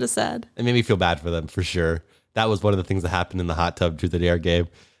kind of sad. It made me feel bad for them for sure. That was one of the things that happened in the hot tub Truth or Dare game.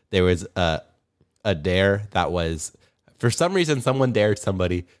 There was a dare that was, for some reason, someone dared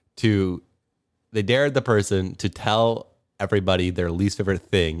somebody they dared the person to tell everybody their least favorite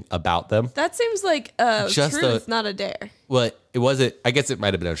thing about them. That seems like Just truth, not a dare. Well, it wasn't, I guess it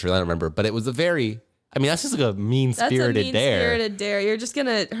might have been untrue. I don't remember, but it was that's just like a That's a mean-spirited dare. mean-spirited dare. You're just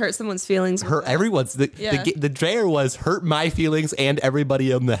gonna hurt someone's feelings. Hurt everyone's. The dare was hurt my feelings and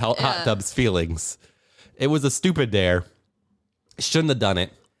everybody in the hot tub's feelings. It was a stupid dare. Shouldn't have done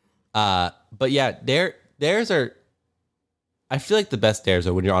it. But yeah, dares are, I feel like the best dares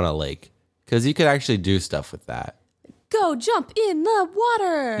are when you're on a lake because you could actually do stuff with that. Go jump in the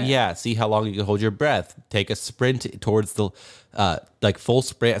water. Yeah, see how long you can hold your breath. Take a sprint towards the, full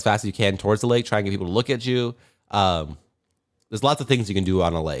sprint as fast as you can towards the lake. Try and get people to look at you. There's lots of things you can do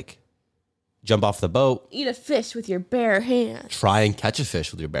on a lake. Jump off the boat. Eat a fish with your bare hands. Try and catch a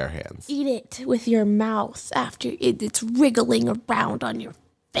fish with your bare hands. Eat it with your mouth after it's wriggling around on your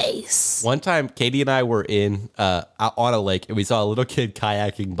face. One time, Katie and I were out on a lake, and we saw a little kid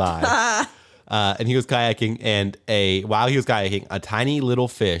kayaking by. And he was kayaking, and while he was kayaking, a tiny little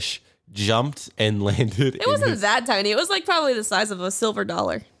fish jumped and landed. It wasn't that tiny. It was like probably the size of a silver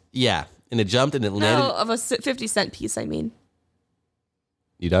dollar. Yeah, and it jumped and it landed. No, of a 50-cent piece, I mean.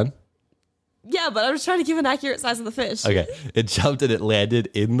 You done? Yeah, but I was trying to give an accurate size of the fish. Okay. It jumped and it landed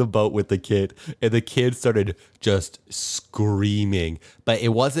in the boat with the kid. And the kid started just screaming. But it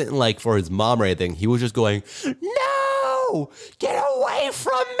wasn't like for his mom or anything. He was just going, no, get away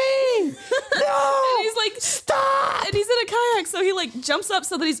from me. No. And he's like, stop. And he's in a kayak, so he like jumps up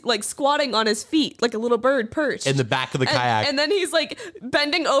so that he's like squatting on his feet like a little bird perched. In the back of the kayak. And then he's like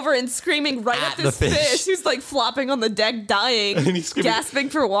bending over and screaming right at this fish who's like flopping on the deck dying, and he's screaming, gasping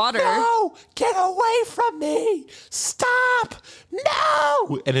for water. No, get away from me. Stop.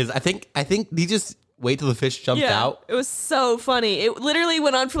 No. And I think he just wait till the fish jumped out. It was so funny. It literally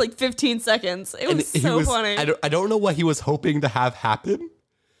went on for like 15 seconds. It was so funny. I don't know what he was hoping to have happen.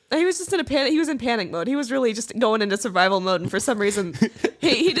 He was just in a panic. He was in panic mode. He was really just going into survival mode. And for some reason,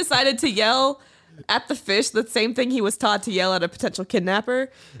 he decided to yell at the fish the same thing he was taught to yell at a potential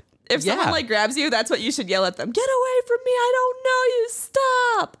kidnapper. If someone like grabs you, that's what you should yell at them. Get away from me. I don't know you.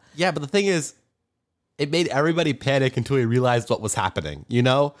 Stop. Yeah, but the thing is, it made everybody panic until we realized what was happening, you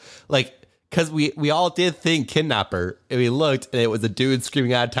know? Like, because we all did think kidnapper, and we looked, and it was a dude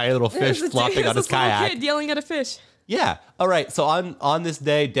screaming at a tiny little fish flopping on his kayak. Kid yelling at a fish. Yeah. All right. So on this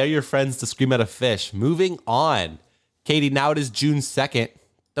day, dare your friends to scream at a fish. Moving on. Katie, now it is June 2nd.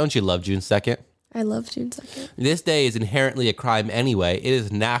 Don't you love June 2nd? I love June 2nd. This day is inherently a crime anyway. It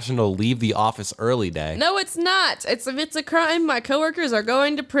is National Leave the Office Early Day. No, it's not. It's a crime. My coworkers are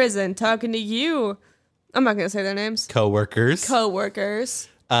going to prison. Talking to you. I'm not going to say their names. Coworkers.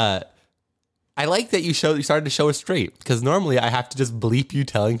 I like that you started to show us straight, because normally I have to just bleep you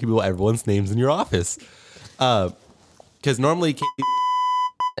telling people everyone's names in your office. Because normally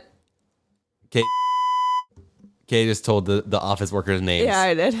Kate just told the office workers' names. Yeah,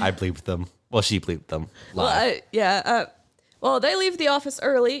 I did. I bleeped them. Well, she bleeped them. Well, they leave the office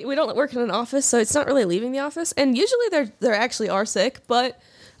early. We don't work in an office, so it's not really leaving the office. And usually they actually are sick, but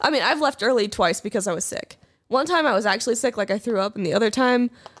I mean, I've left early twice because I was sick. One time I was actually sick, like I threw up, and the other time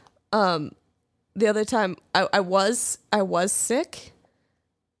I was sick.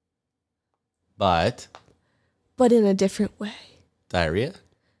 But in a different way. Diarrhea?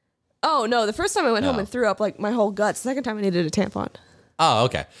 Oh, no. The first time I went home and threw up like my whole guts. The second time I needed a tampon. Oh,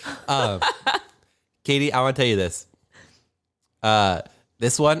 okay. Katie, I want to tell you this.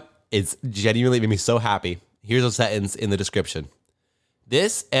 This one is genuinely made me so happy. Here's a sentence in the description.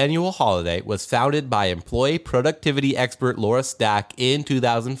 This annual holiday was founded by employee productivity expert Laura Stack in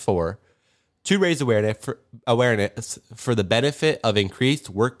 2004 to raise awareness for the benefit of increased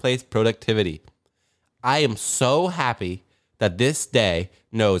workplace productivity. I am so happy that this day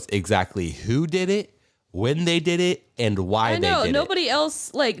knows exactly who did it, when they did it, and why I know they did nobody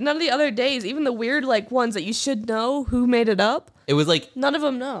else, like none of the other days, even the weird like ones that you should know who made it up. it. It was like None of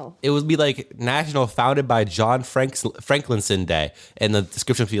them know. it would be like National Founded by John Franklinson Day, and the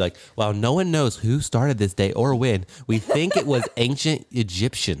description would be like, "Well, no one knows who started this day or when. We think it was ancient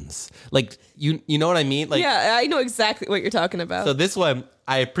Egyptians." Like you know what I mean? Like Yeah, I know exactly what you're talking about. so. This one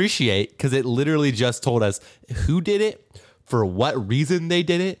I appreciate because it literally just told us who did it, for what reason they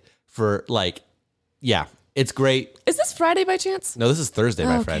did it, for like, yeah, it's great. Is this Friday by chance? No, this is Thursday,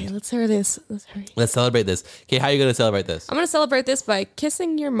 my Okay, friend. let's hear this. Let's hurry. Let's celebrate this. Okay, how are you going to celebrate this? I'm gonna celebrate this by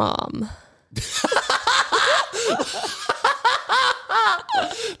kissing your mom.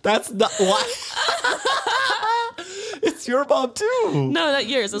 That's not why. It's your mom too. No, not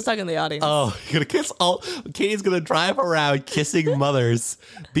yours. I was talking to the audience. Oh, you're gonna kiss all. Katie's gonna drive around kissing mothers.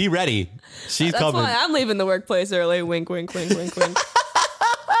 Be ready. She's That's coming. why I'm leaving the workplace early. Wink, wink, wink, wink, wink.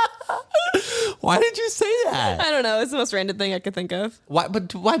 Why did you say that? I don't know. It's the most random thing I could think of. Why?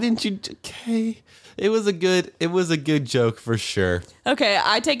 But why didn't you? Okay, it was a good joke for sure. Okay,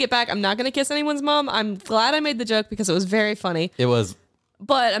 I take it back. I'm not gonna kiss anyone's mom. I'm glad I made the joke because it was very funny. It was.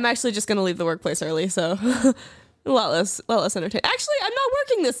 But I'm actually just gonna leave the workplace early, so a lot less entertaining. Actually, I'm not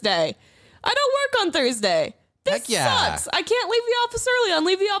working this day. I don't work on Thursday. This Heck yeah. sucks. I can't leave the office early on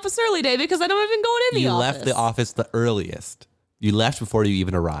leave the office early day because I don't even go in the You office. left the office the earliest. You left before you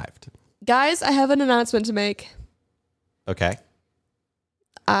even arrived. Guys, I have an announcement to make. Okay.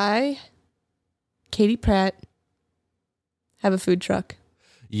 Katie Pratt, have a food truck.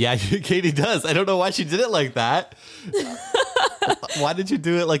 Yeah, Katie does. I don't know why she did it like that. Why did you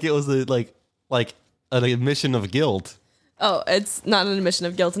do it like it was like an admission of guilt? Oh, it's not an admission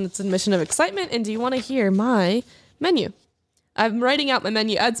of guilt, and it's an admission of excitement. And do you want to hear my menu? I'm writing out my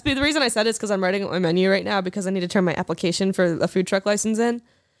menu. The reason I said it is because I'm writing out my menu right now because I need to turn my application for a food truck license in.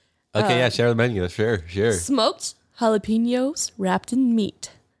 Okay, yeah, share the menu. Sure. Smoked jalapenos wrapped in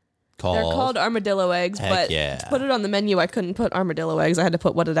meat. They're called armadillo eggs, Heck but yeah. to put it on the menu, I couldn't put armadillo eggs. I had to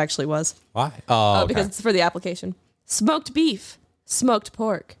put what it actually was. Why? Oh, okay. Because it's for the application. Smoked beef, smoked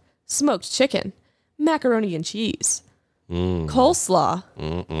pork, smoked chicken, macaroni and cheese,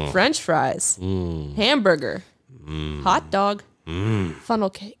 coleslaw, French fries, hamburger, hot dog, funnel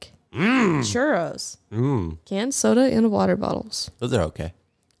cake, churros, canned soda in water bottles. Those are okay.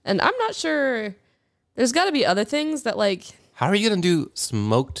 And I'm not sure. There's got to be other things that like. How are you gonna do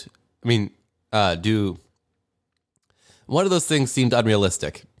smoked? I mean, do one of those things seemed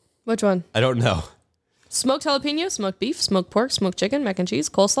unrealistic. Which one? I don't know. Smoked jalapeno, smoked beef, smoked pork, smoked chicken, mac and cheese,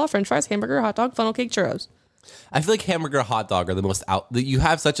 coleslaw, French fries, hamburger, hot dog, funnel cake, churros. I feel like hamburger, hot dog are the most out. You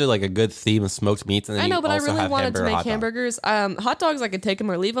have such a like a good theme of smoked meats, and then I know, you but I also really have wanted to make hot dog. hamburgers. Hot dogs, I could take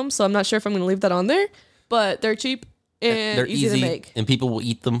them or leave them, so I'm not sure if I'm going to leave that on there. But they're cheap and They're easy to make. and people will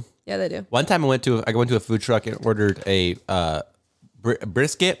eat them. Yeah, they do. One time I went to a food truck and ordered a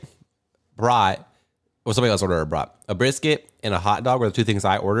brisket, brat. Well, somebody else ordered a brisket and a hot dog were the two things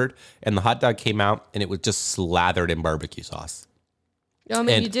I ordered. And the hot dog came out and it was just slathered in barbecue sauce. I mean,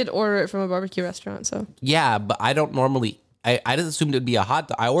 And- you did order it from a barbecue restaurant, so. Yeah, but I don't normally. I just assumed it'd be a hot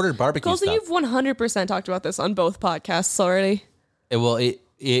dog. I ordered barbecue Colton, stuff. you've 100% talked about this on both podcasts already.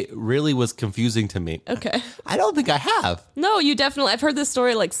 It really was confusing to me. Okay. I don't think I have. No, you definitely. I've heard this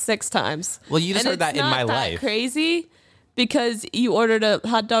story like 6 times. Well, you just And heard that it's in not my that life. Crazy, because you ordered a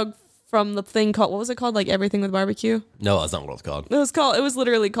hot dog from the thing called, what was it called? Like Everything with Barbecue. No, that's not what it's called. It was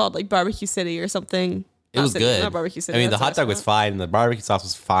literally called like Barbecue City or something. It was good. Not Barbecue City. I mean, the that's a hot dog was restaurant. fine, and the barbecue sauce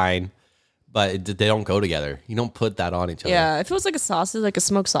was fine, but they don't go together. You don't put that on each other. Yeah, if it was like a sausage, like a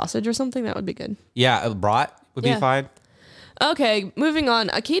smoked sausage or something, that would be good. Yeah, a brat would Yeah. be fine. Okay, moving on.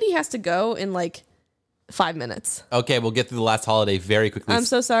 Katie has to go in like 5 minutes. Okay, we'll get through the last holiday very quickly. I'm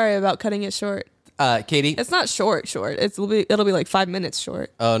so sorry about cutting it short. Katie, It's not short. It'll be like 5 minutes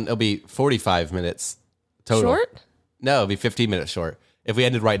short. it'll be 45 minutes total. Short? No, it'll be 15 minutes short. If we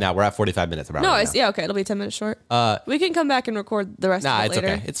ended right now, we're at 45 minutes. Around No, right now. yeah, okay, it'll be 10 minutes short. We can come back and record the rest Nah, of it it's later.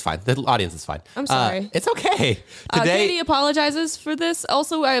 okay. It's fine. The audience is fine. I'm sorry. It's okay. Today, Katie apologizes for this.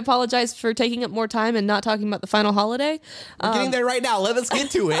 Also, I apologize for taking up more time and not talking about the final holiday. we're getting there right now. Let us get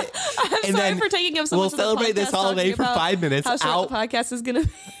to it. I'm sorry for taking up so we'll much of the celebrate this podcast holiday talking for about 5 minutes. How short the podcast is going to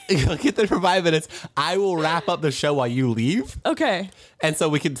be. You'll get there for 5 minutes. I will wrap up the show while you leave. Okay. And so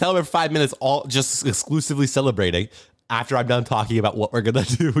we can celebrate for 5 minutes, all just exclusively celebrating. After I'm done talking about what we're going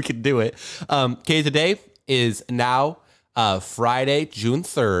to do, we can do it. Okay, today is now Friday, June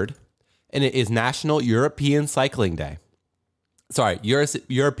 3rd, and it is National European Cycling Day. Sorry,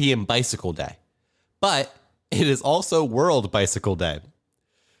 European Bicycle Day. But it is also World Bicycle Day.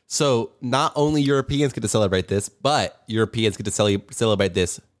 So not only Europeans get to celebrate this, but Europeans get to celebrate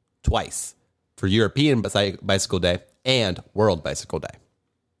this twice. for European Bicycle Day and World Bicycle Day.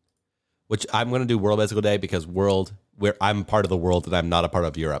 Which I'm going to do World Bicycle Day because where I'm part of the world and I'm not a part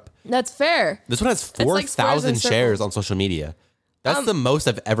of Europe. That's fair. This one has like 4,000 squares and shares circles. on social media. That's the most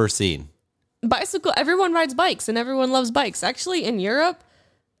I've ever seen. Bicycle. Everyone rides bikes and everyone loves bikes. Actually, in Europe,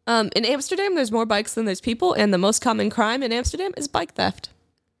 in Amsterdam, there's more bikes than there's people, and the most common crime in Amsterdam is bike theft.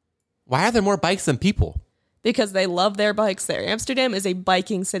 Why are there more bikes than people? Because they love their bikes there. Amsterdam is a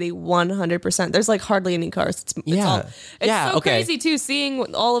biking city 100%. There's like hardly any cars. It's so crazy too,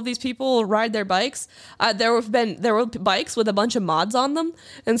 seeing all of these people ride their bikes. There were bikes with a bunch of mods on them.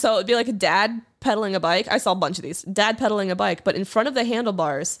 And so it'd be like a dad pedaling a bike. I saw a bunch of these. Dad pedaling a bike, but in front of the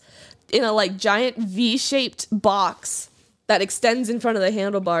handlebars in a like giant V-shaped box that extends in front of the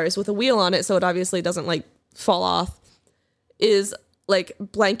handlebars with a wheel on it so it obviously doesn't like fall off is like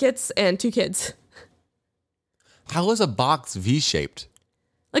blankets and 2 kids. How is a box V-shaped?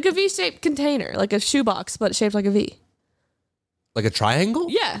 Like a V-shaped container, like a shoebox, but shaped like a V. Like a triangle?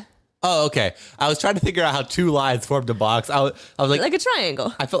 Yeah, Oh, okay. I was trying to figure out how 2 lines formed a box. I was like like a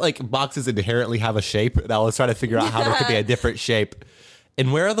triangle. I felt like boxes inherently have a shape, and I was trying to figure out how there could be a different shape.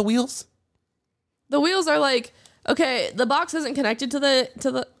 And where are the wheels? The wheels are like, okay, the box isn't connected to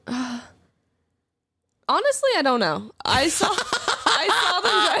the. Honestly, I don't know. I saw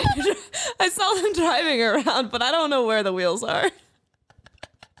them driving around, but I don't know where the wheels are.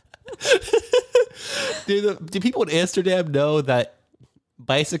 Do people in Amsterdam know that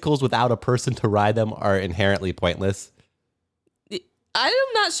bicycles without a person to ride them are inherently pointless? I'm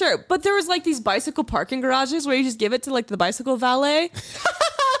not sure, but there was like these bicycle parking garages where you just give it to like the bicycle valet. And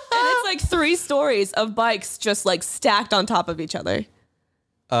it's like 3 stories of bikes just like stacked on top of each other.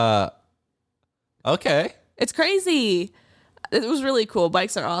 Okay. It's crazy. It was really cool.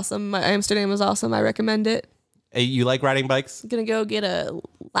 Bikes are awesome. Amsterdam was awesome. I recommend it. Hey, you like riding bikes? I'm gonna go get a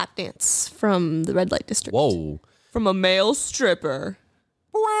lap dance from the red light district. Whoa. From a male stripper.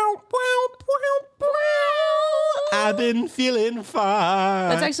 I've been feeling fine.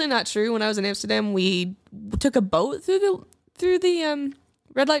 That's actually not true. When I was in Amsterdam, we took a boat through the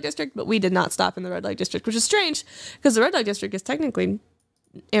red light district, but we did not stop in the red light district, which is strange because the red light district is technically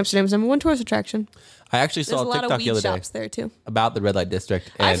Amsterdam's #1 tourist attraction. I actually There's saw a a lot of TikTok the weed other day shops there too. about the red light district.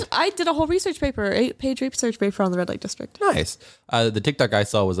 And I did a whole research paper, 8-page research paper on the red light district. nice. The TikTok I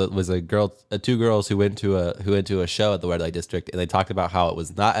saw was a girl, 2 girls who went to a show at the red light district, and they talked about how it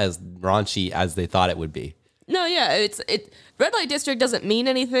was not as raunchy as they thought it would be. No, yeah, red light district doesn't mean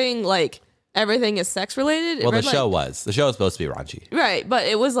anything like everything is sex related. Well, the show was supposed to be raunchy, right, but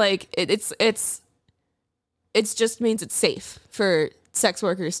it was like it's just means it's safe for sex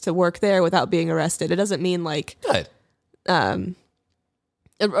workers to work there without being arrested. It doesn't mean like good. They're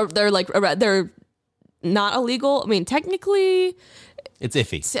not illegal. I mean, technically, It's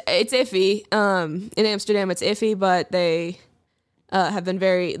iffy. it's iffy. In Amsterdam, it's iffy, but they have been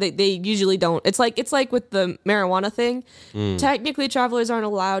they usually don't. It's like with the marijuana thing. Technically, travelers aren't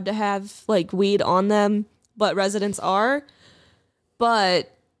allowed to have like weed on them, but residents are.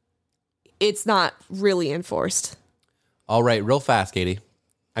 But it's not really enforced. All right, real fast, Katie.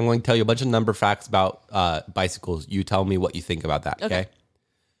 I'm going to tell you a bunch of number facts about bicycles. You tell me what you think about that, okay?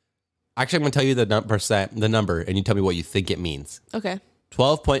 Actually, I'm going to tell you the number, and you tell me what you think it means. Okay.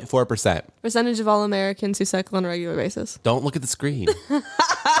 12.4%. Percentage of all Americans who cycle on a regular basis. Don't look at the screen.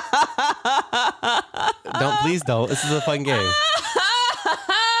 Please don't. This is a fun game.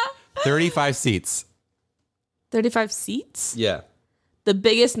 35 seats. 35 seats? Yeah. The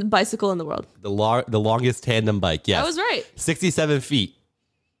biggest bicycle in the world. The longest tandem bike, yes. I was right. 67 feet.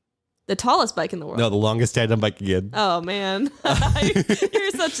 The tallest bike in the world. No, the longest tandem bike again. Oh, man.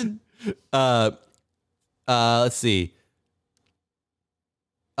 You're such a... Let's see.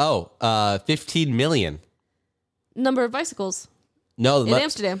 15 million. Number of bicycles. No, in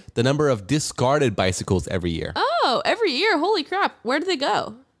Amsterdam. The number of discarded bicycles every year. Oh, every year. Holy crap. Where do they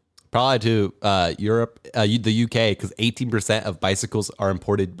go? Probably to Europe, the UK, because 18% of bicycles are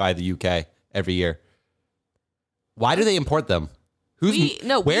imported by the UK every year. Why do they import them? We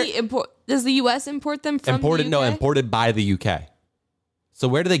import. Does the US import them from imported? the UK? No, imported by the UK. So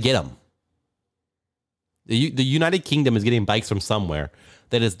where do they get them? The United Kingdom is getting bikes from somewhere.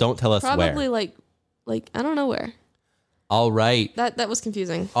 They just don't tell us where. Probably like I don't know where. All right. That was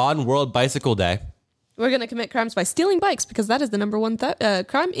confusing. On World Bicycle Day. We're going to commit crimes by stealing bikes because that is the #1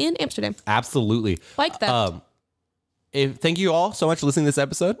 crime in Amsterdam. Absolutely. Bike theft. Thank you all so much for listening to this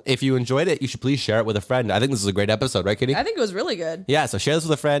episode. If you enjoyed it, you should please share it with a friend. I think this is a great episode, right, Katie? I think it was really good. Yeah, so share this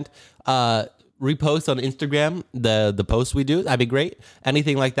with a friend. Repost on Instagram the posts we do. That'd be great.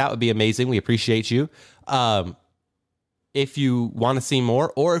 Anything like that would be amazing. We appreciate you. if you want to see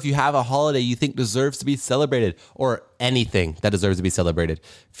more, or if you have a holiday you think deserves to be celebrated, or anything that deserves to be celebrated,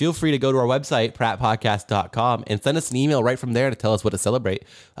 feel free to go to our website, prattpodcast.com, and send us an email right from there to tell us what to celebrate.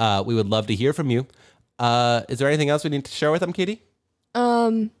 We would love to hear from you. Is there anything else we need to share with them, Katie?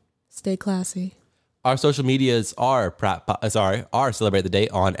 Stay classy. Our social medias are Celebrate the Day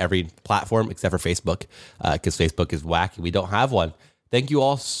on every platform except for Facebook, because Facebook is wacky. We don't have one. Thank you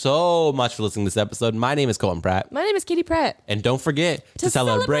all so much for listening to this episode. My name is Colton Pratt. My name is Katie Pratt. And don't forget to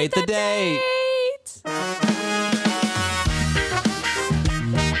celebrate the day.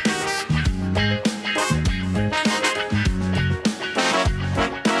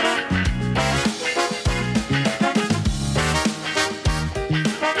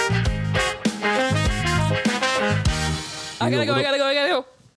 I gotta go.